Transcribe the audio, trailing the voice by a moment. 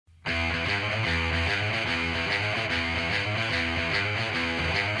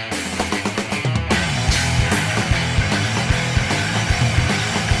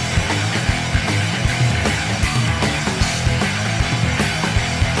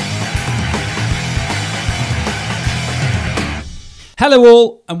Hello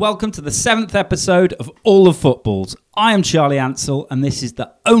all and welcome to the 7th episode of All the Footballs. I am Charlie Ansell and this is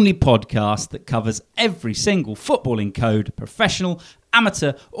the only podcast that covers every single footballing code, professional,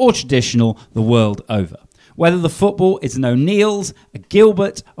 amateur or traditional, the world over. Whether the football is an O'Neill's, a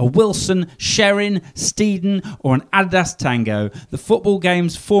Gilbert, a Wilson, Sherin, Steeden or an Adidas Tango, the football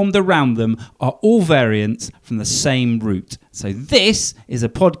games formed around them are all variants from the same root. So this is a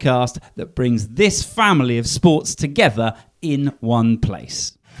podcast that brings this family of sports together in one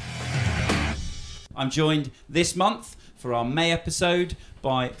place. I'm joined this month for our May episode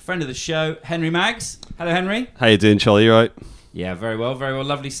by a friend of the show, Henry Maggs. Hello, Henry. How you doing, Charlie? You all right? Yeah, very well, very well.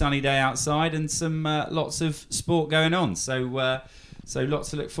 Lovely sunny day outside and some lots of sport going on. So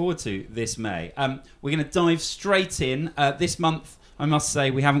lots to look forward to this May. We're going to dive straight in. This month, I must say,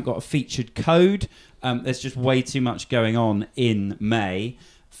 we haven't got a featured code. There's just way too much going on in May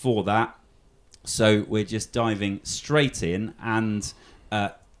for that. So we're just diving straight in, and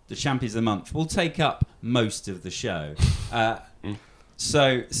the Champions of the Month will take up most of the show.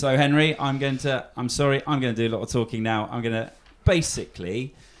 So Henry, I'm going to do a lot of talking now. I'm going to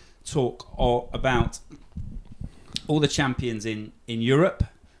basically talk about all the champions in Europe,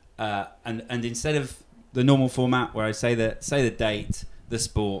 and instead of the normal format where I say the date, the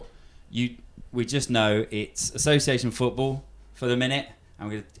sport, we just know it's association football for the minute. I'm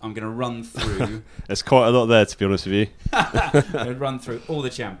going to run through. There's quite a lot there, to be honest with you. I'm going to run through all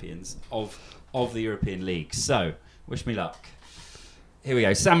the champions of the European League. So, wish me luck. Here we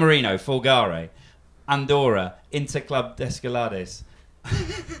go. San Marino, Folgare, Andorra, Interclub d'Escalades,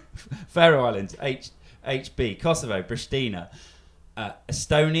 Faroe Islands, HB, Kosovo, Pristina,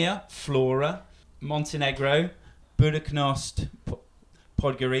 Estonia, Flora, Montenegro, Budapest,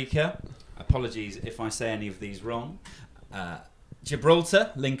 Podgorica. Apologies if I say any of these wrong.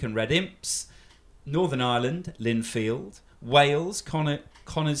 Gibraltar, Lincoln Red Imps, Northern Ireland, Linfield, Wales,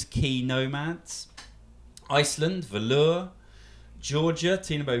 Connors Quay Nomads, Iceland, Valur, Georgia,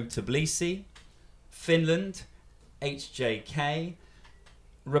 Dinamo Tbilisi, Finland, HJK,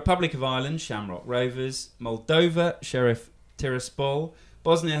 Republic of Ireland, Shamrock Rovers, Moldova, Sheriff Tiraspol,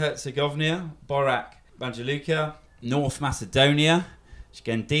 Bosnia-Herzegovina, Borac Banja Luka, North Macedonia,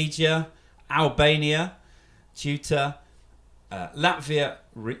 Scandinavia, Albania, Teuta, Latvia,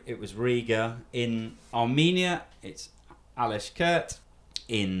 it was Riga. In Armenia, it's Aleshkert.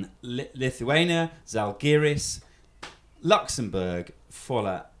 In Lithuania, Zalgiris. Luxembourg,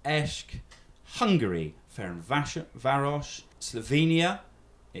 Fola Eshk. Hungary, Ferencváros. Slovenia,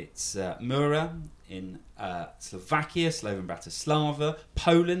 it's Mura. In Slovakia, Slovan Bratislava.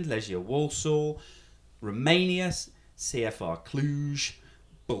 Poland, Legia Warsaw. Romania, CFR Cluj.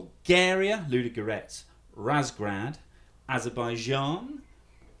 Bulgaria, Ludogorets Razgrad. Azerbaijan,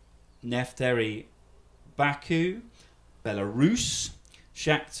 Nefteri Baku, Belarus,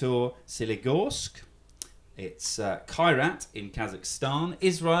 Shakhtar Siligorsk, it's Kairat in Kazakhstan,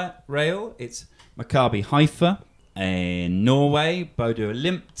 Israel, it's Maccabi Haifa, in Norway, Bodo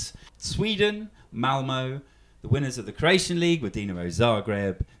Glimt, Sweden, Malmo, the winners of the Croatian League were Dinamo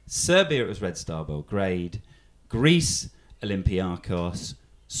Zagreb, Serbia it was Red Star Belgrade, Greece, Olympiakos,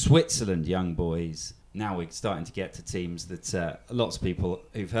 Switzerland, Young Boys. Now we're starting to get to teams that lots of people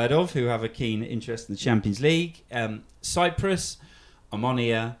who've heard of, who have a keen interest in the Champions League. Cyprus,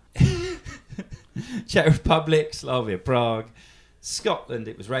 Omonia, Czech Republic, Slavia Prague. Scotland,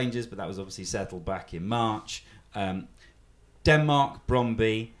 it was Rangers, but that was obviously settled back in March. Denmark,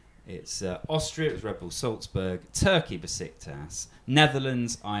 Brøndby. It's Austria, it was Red Bull Salzburg. Turkey, Besiktas.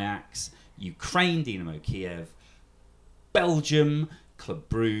 Netherlands, Ajax. Ukraine, Dynamo Kiev. Belgium, Club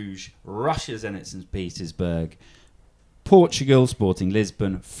Bruges, Russia, Zenit St. Petersburg, Portugal, Sporting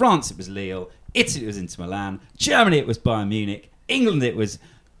Lisbon, France, it was Lille, Italy, it was Inter Milan, Germany, it was Bayern Munich, England, it was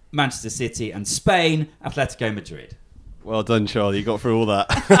Manchester City, and Spain, Atletico Madrid. Well done, Charlie. You got through all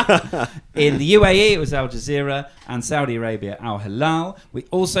that. In the UAE, it was Al Jazeera, and Saudi Arabia, Al Hilal. We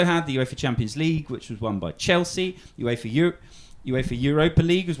also had the UEFA Champions League, which was won by Chelsea, UEFA Europa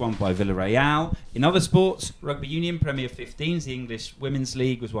League was won by Villarreal. In other sports, Rugby Union Premier 15s, the English Women's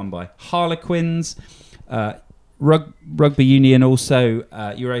League, was won by Harlequins. Rugby Union also,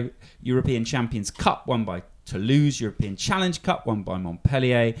 European Champions Cup won by Toulouse. European Challenge Cup won by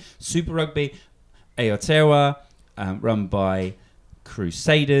Montpellier. Super Rugby, Aotearoa, run by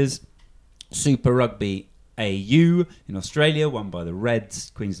Crusaders. Super Rugby AU in Australia, won by the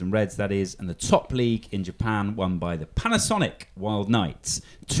Reds, Queensland Reds that is, and the top league in Japan, won by the Panasonic Wild Knights.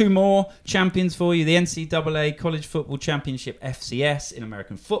 2 more champions for you. The NCAA College Football Championship FCS in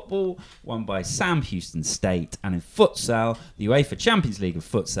American football, won by Sam Houston State, and in futsal, the UEFA Champions League of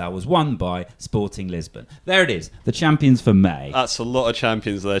futsal was won by Sporting Lisbon. There it is, the champions for May. That's a lot of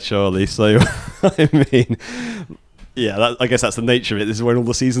champions there, Charlie. So, I mean, yeah, I guess that's the nature of it. This is when all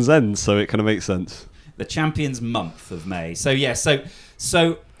the seasons end, so it kind of makes sense. The champions month of May. So yeah,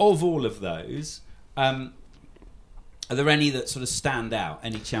 so of all of those, are there any that sort of stand out?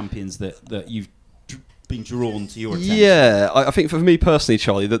 Any champions that you've been drawn to your attention? Yeah, I think for me personally,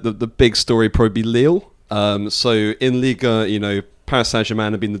 Charlie, the big story would probably be Lille. So in Liga, Paris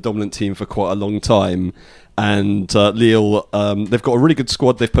Saint-Germain have been the dominant team for quite a long time. And Lille, they've got a really good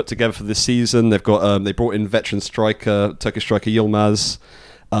squad they've put together for this season. They've got they brought in veteran Turkish striker Yilmaz,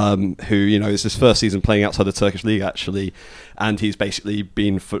 who is his first season playing outside the Turkish league actually, and he's basically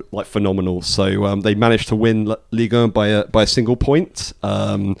been phenomenal. So they managed to win Ligue 1 by a single point.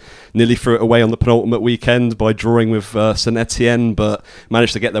 Nearly threw it away on the penultimate weekend by drawing with Saint Etienne, but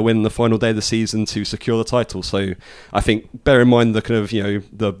managed to get their win on the final day of the season to secure the title. So I think, bear in mind the kind of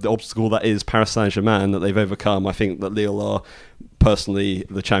the obstacle that is Paris Saint-Germain that they've overcome. I think that Lille are personally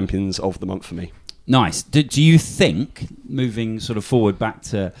the champions of the month for me. Nice. Do you think, moving sort of forward back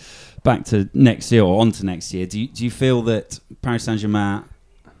to next year or on to next year, do you feel that Paris Saint-Germain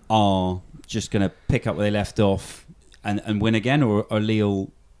are just going to pick up where they left off and win again, or are Lille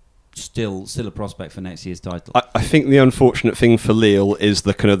still a prospect for next year's title? I think the unfortunate thing for Lille is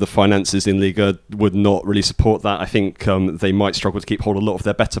the kind of the finances in Liga would not really support that. I think they might struggle to keep hold of a lot of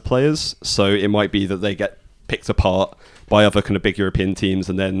their better players, so it might be that they get picked apart by other kind of big European teams,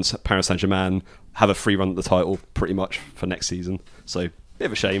 and then Paris Saint-Germain have a free run at the title pretty much for next season. So, bit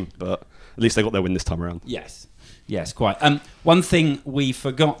of a shame, but at least they got their win this time around. Yes, quite. One thing we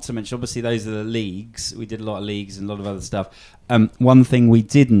forgot to mention, obviously those are the leagues. We did a lot of leagues and a lot of other stuff. One thing we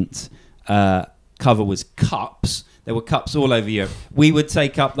didn't cover was cups. There were cups all over Europe. We would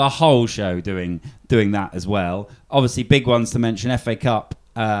take up the whole show doing that as well. Obviously, big ones to mention. FA Cup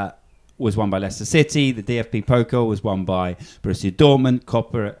was won by Leicester City. The DFB Pokal was won by Borussia Dortmund.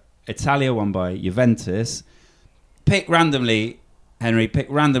 Coppa Italia won by Juventus. Pick randomly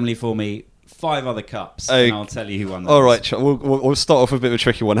for me 5 other cups, and I'll tell you who won those. All right, we'll start off with a bit of a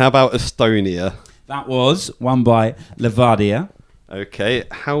tricky one. How about Estonia? That was won by Levadia. Okay,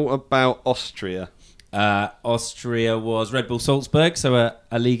 how about Austria? Austria was Red Bull Salzburg, so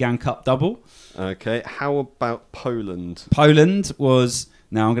a Ligue 1 Cup double. Okay, how about Poland? Poland was,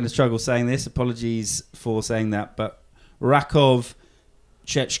 now I'm going to struggle saying this, apologies for saying that, but Rakov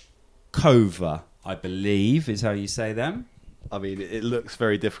Chechkova, I believe, is how you say them. I mean, it looks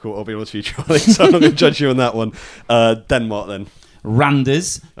very difficult, I'll be honest with you, Charlie, so I'm not going to judge you on that one. Denmark, then.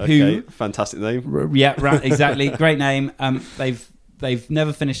 Randers, okay, fantastic name. Exactly, great name. They've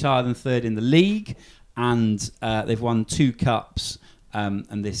never finished higher than 3rd in the league, and they've won 2 cups,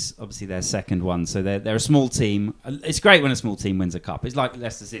 and this, obviously, their second one. So they're a small team. It's great when a small team wins a cup. It's like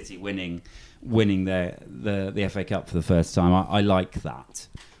Leicester City winning the FA Cup for the first time. I like that.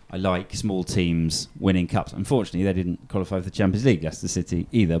 I like small teams winning cups. Unfortunately, they didn't qualify for the Champions League, Leicester City,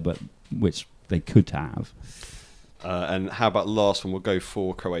 either, but which they could have. And how about the last one? We'll go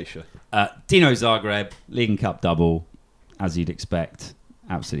for Croatia. Dino Zagreb, League and Cup double, as you'd expect,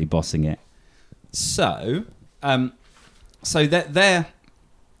 absolutely bossing it. So there,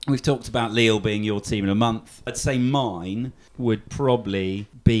 we've talked about Lille being your team in a month. I'd say mine would probably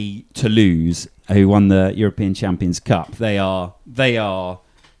be Toulouse, who won the European Champions Cup. They are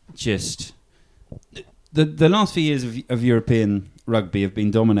just the last few years of European rugby have been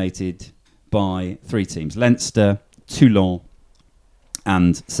dominated by 3 teams: Leinster, Toulon,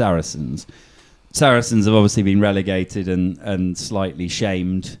 and Saracens. Saracens have obviously been relegated and slightly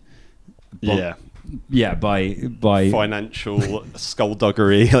shamed. By financial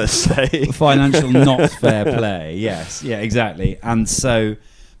skullduggery, let's say. Financial not fair play. Yes, yeah, exactly. And so,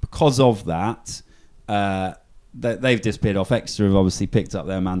 because of that, they've disappeared off. Exeter have obviously picked up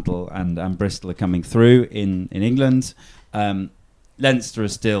their mantle, and Bristol are coming through in England. Leinster are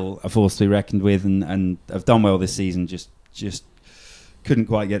still a force to be reckoned with, and have done well this season. Just couldn't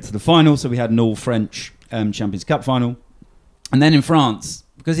quite get to the final, so we had an all-French Champions Cup final. And then in France,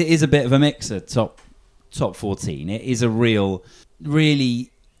 because it is a bit of a mixer, top 14, it is a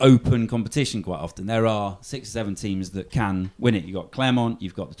really open competition quite often. There are 6 or 7 teams that can win it. You've got Clermont,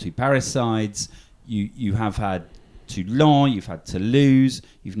 you've got the 2 Paris sides, you have had Toulon, you've had Toulouse,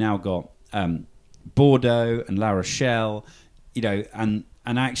 you've now got Bordeaux and La Rochelle, and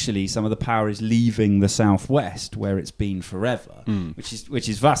actually some of the power is leaving the southwest where it's been forever, which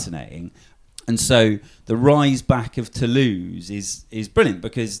is fascinating. And so the rise back of Toulouse is brilliant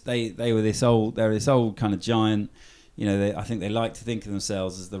because they're this old kind of giant. You know, I think they like to think of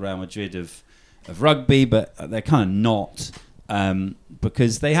themselves as the Real Madrid of rugby, but they're kind of not,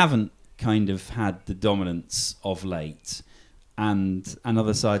 because they haven't kind of had the dominance of late, and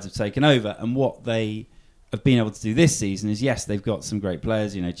other sides have taken over. And what they have been able to do this season is, yes, they've got some great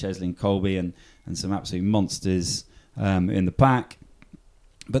players, you know, Chesley and Colby and some absolute monsters in the pack,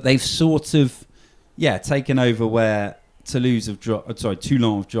 but they've sort of taken over where Toulon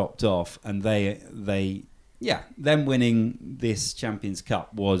have dropped off, and them winning this Champions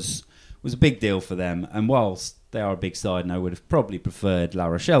Cup was a big deal for them. And whilst they are a big side, and I would have probably preferred La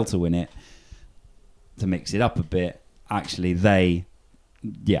Rochelle to win it to mix it up a bit, actually they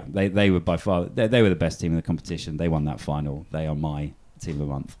were by far they were the best team in the competition. They won that final. They are my team of the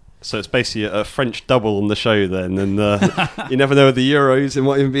month. So it's basically a French double on the show then, and you never know with the Euros, it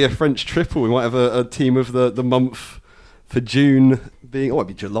might even be a French triple. We might have a team of the month for June being, it'd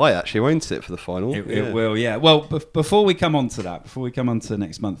be July actually, won't it, for the final? It will, yeah. Well, before we come on to that, before we come on to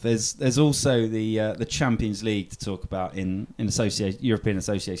next month, there's also the Champions League to talk about in European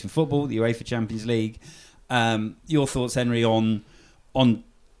Association Football, the UEFA Champions League. Your thoughts, Henry, on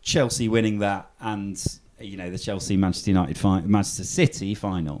Chelsea winning that, and you know, the Chelsea Manchester City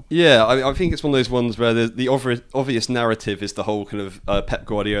final? Yeah, I think it's one of those ones where the obvious narrative is the whole kind of Pep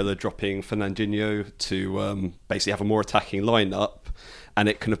Guardiola dropping Fernandinho to basically have a more attacking lineup, and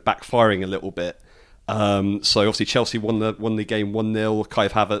it kind of backfiring a little bit. So obviously Chelsea won the game 1-0. Kai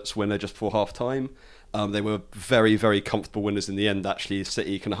Havertz winner just before half time. They were very, very comfortable winners in the end. Actually,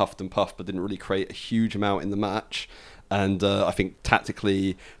 City kind of huffed and puffed, but didn't really create a huge amount in the match. And I think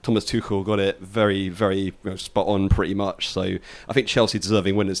tactically, Thomas Tuchel got it very, very spot on pretty much. So I think Chelsea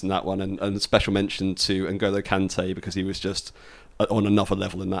deserving winners in that one. And special mention to N'Golo Kante, because he was just on another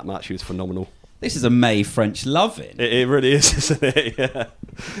level in that match. He was phenomenal. This is a May French loving. It really is, isn't it? Yeah.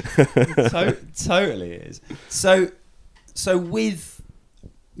 Totally is. So with,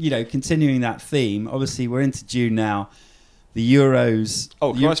 you know, continuing that theme, obviously we're into June now. The Euros.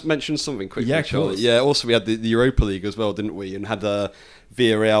 Oh, can I mention something quickly, yeah, Charlie? Yeah, also we had the Europa League as well, didn't we? And had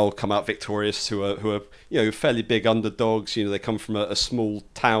Villarreal come out victorious, who are fairly big underdogs. You know, they come from a small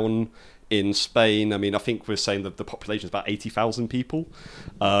town in Spain. I mean, I think we're saying that the population is about 80,000 people,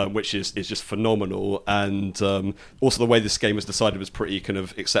 which is just phenomenal. And also the way this game was decided was pretty kind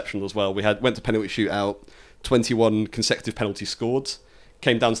of exceptional as well. We went to penalty shootout, 21 consecutive penalties scored,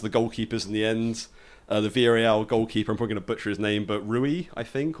 came down to the goalkeepers in the end. The Villarreal goalkeeper, I'm probably going to butcher his name, but Rui, I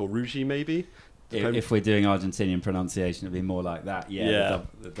think, or Rugi maybe. If we're doing Argentinian pronunciation, it'd be more like that. Yeah.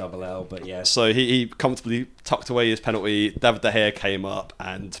 The double L, but yeah. So he comfortably tucked away his penalty. David De Gea came up,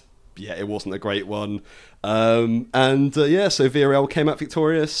 and yeah, it wasn't a great one. So Villarreal came out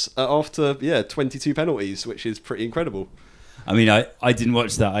victorious after 22 penalties, which is pretty incredible. I mean, I didn't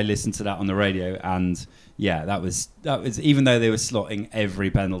watch that. I listened to that on the radio, and yeah, that was even though they were slotting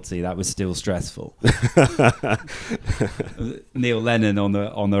every penalty, that was still stressful. Neil Lennon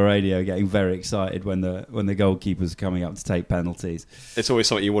on the radio getting very excited when the goalkeepers are coming up to take penalties. It's always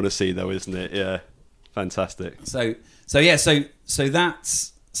something you want to see, though, isn't it? Yeah, fantastic. So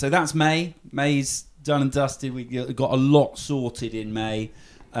that's May. May's done and dusted. We got a lot sorted in May.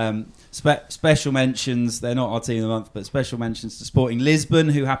 Special mentions, they're not our team of the month, but special mentions to Sporting Lisbon,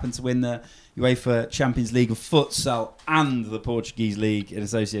 who happened to win the UEFA Champions League of Futsal and the Portuguese League in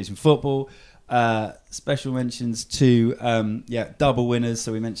Association Football. Special mentions to double winners,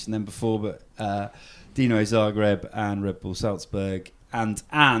 so we mentioned them before, but Dinamo Zagreb and Red Bull Salzburg. And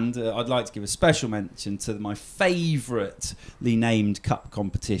I'd like to give a special mention to my favouritely named cup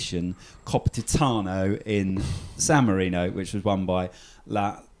competition, Coppa Titano in San Marino, which was won by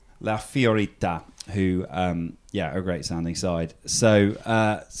La Fiorita, who a great sounding side. So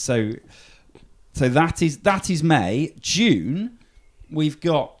that is May. June, we've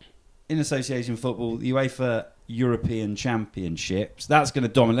got in association football the UEFA European Championships. That's going to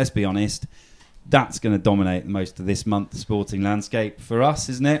dominate. Let's be honest. That's going to dominate most of this month's sporting landscape for us,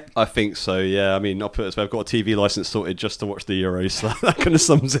 isn't it? I think so, yeah. I mean, I'll put it this way, I've got a TV licence sorted just to watch the Euros, so that kind of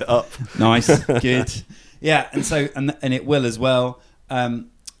sums it up. Nice, good. Yeah, and so and it will as well.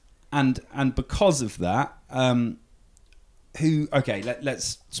 And because of that,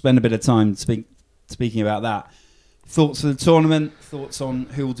 let's spend a bit of time speaking about that. Thoughts for the tournament? Thoughts on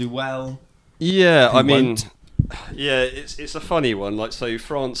who will do well? Yeah, I mean, Yeah, it's a funny one. Like, so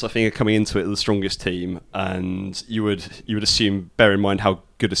France, I think, are coming into it the strongest team, and you would assume, bear in mind how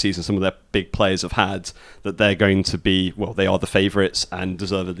good a season some of their big players have had, that they're going to be, well, they are the favourites, and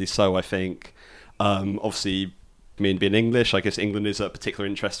deservedly so, I think. Obviously, me being English, I guess England is a particular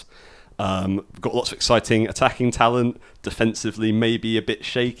interest. We've got lots of exciting attacking talent. Defensively, maybe a bit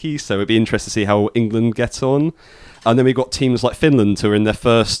shaky, so it'd be interesting to see how England gets on. And then we've got teams like Finland, who are in their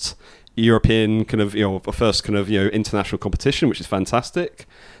first European international competition, which is fantastic.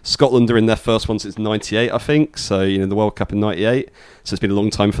 Scotland are in their first one since '98, I think. So the World Cup in '98. So it's been a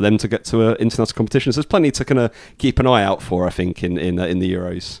long time for them to get to an international competition. So there's plenty to kind of keep an eye out for, I think, in the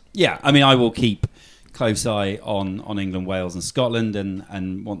Euros. Yeah, I mean, I will keep close eye on England, Wales, and Scotland,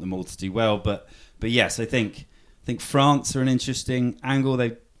 and want them all to do well. But yes, I think France are an interesting angle.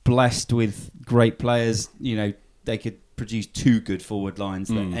 They're blessed with great players. They could produce two good forward lines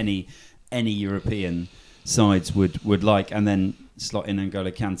that any European sides would like, and then slot in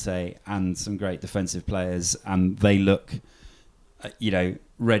N'Golo Kante and some great defensive players, and they look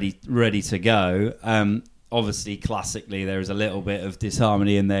ready to go. Obviously, classically, there is a little bit of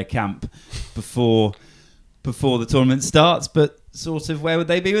disharmony in their camp before the tournament starts, but sort of where would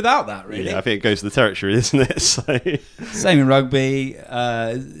they be without that, really? Yeah, I think it goes to the territory, isn't it? So. Same in rugby,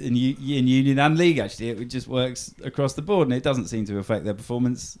 in union and league, actually. It just works across the board, and it doesn't seem to affect their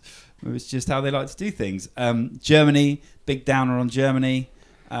performance. It's just how they like to do things. Germany, big downer on Germany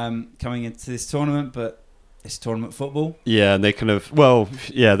coming into this tournament, but it's tournament football. Yeah, and they kind of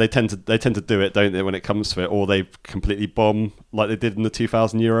they tend to do it, don't they, when it comes to it, or they completely bomb like they did in the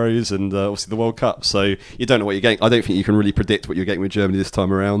 2000 Euros and obviously the World Cup. So you don't know what you're getting. I don't think you can really predict what you're getting with Germany this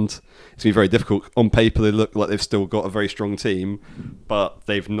time around. It's going to be very difficult. On paper, they look like they've still got a very strong team, but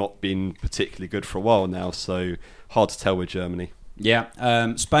they've not been particularly good for a while now. So hard to tell with Germany.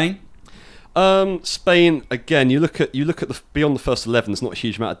 Yeah, Spain. Spain again. You look at the beyond the first 11. There's not a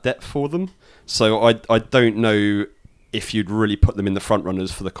huge amount of depth for them. So I don't know if you'd really put them in the front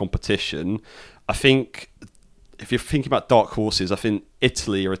runners for the competition. I think if you're thinking about dark horses, I think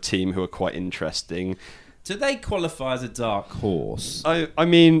Italy are a team who are quite interesting. Do they qualify as a dark horse? I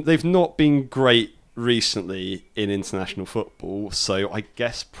mean, they've not been great recently in international football, so I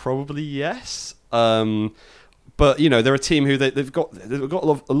guess probably yes. But they're a team who they've got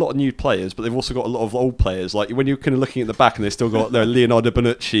a lot of new players, but they've also got a lot of old players. Like when you're kind of looking at the back, and they've still got their Leonardo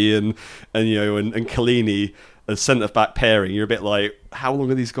Bonucci and Chiellini as centre back pairing. You're a bit like, how long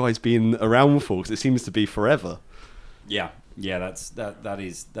have these guys been around for? Because it seems to be forever. Yeah, that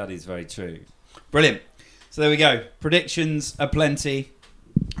is very true. Brilliant. So there we go. Predictions are plenty.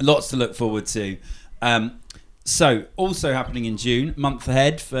 Lots to look forward to. So also happening in June, month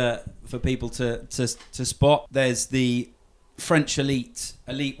ahead for people to spot. There's the French Elite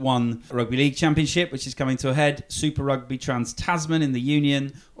 1 Rugby League Championship, which is coming to a head. Super Rugby Trans-Tasman in the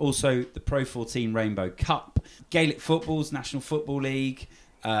Union. Also the Pro 14 Rainbow Cup. Gaelic Football's National Football League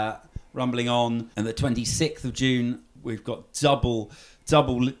rumbling on. And the 26th of June, we've got double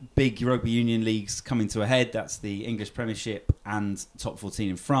big rugby union leagues coming to a head. That's the English Premiership and Top 14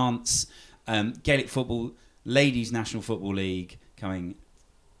 in France. Gaelic Football Ladies National Football League coming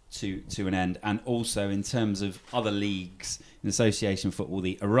to an end, and also in terms of other leagues in association football,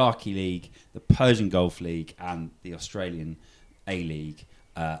 the Iraqi League, the Persian Gulf League, and the Australian A-League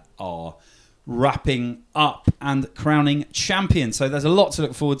are wrapping up and crowning champions. So there's a lot to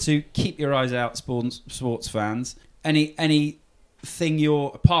look forward to. Keep your eyes out, sports fans. Anything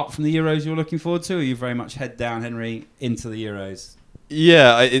apart from the Euros you're looking forward to, or are you very much head down, Henry, into the Euros?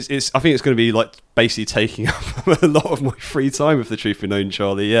 Yeah, I think it's going to be like basically taking up a lot of my free time, if the truth be known,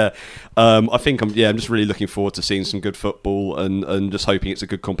 Charlie. Yeah, I think I'm just really looking forward to seeing some good football and just hoping it's a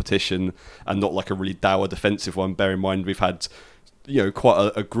good competition and not like a really dour defensive one. Bear in mind we've had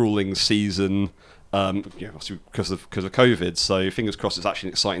quite a grueling season, obviously because of COVID. So fingers crossed it's actually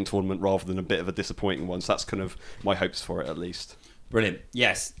an exciting tournament rather than a bit of a disappointing one. So that's kind of my hopes for it, at least. Brilliant.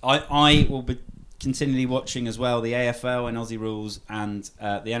 Yes, I will be continually watching as well the AFL and Aussie rules and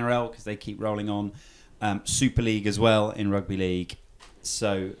the NRL, because they keep rolling on. Super League as well in rugby league.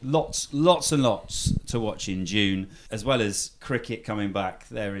 So lots and lots to watch in June, as well as cricket coming back.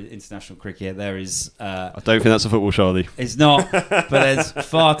 There is international cricket. There is. I don't think that's a football, Charlie. It's not, but there's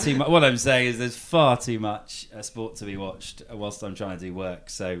far too much. What I'm saying is there's far too much sport to be watched whilst I'm trying to do work.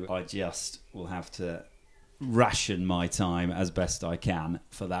 So I just will have to ration my time as best I can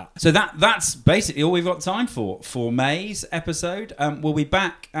for that. So that's basically all we've got time for May's episode. We'll be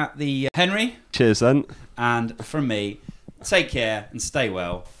back at the Henry. Cheers then. And from me, take care and stay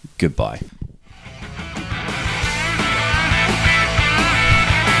well. Goodbye.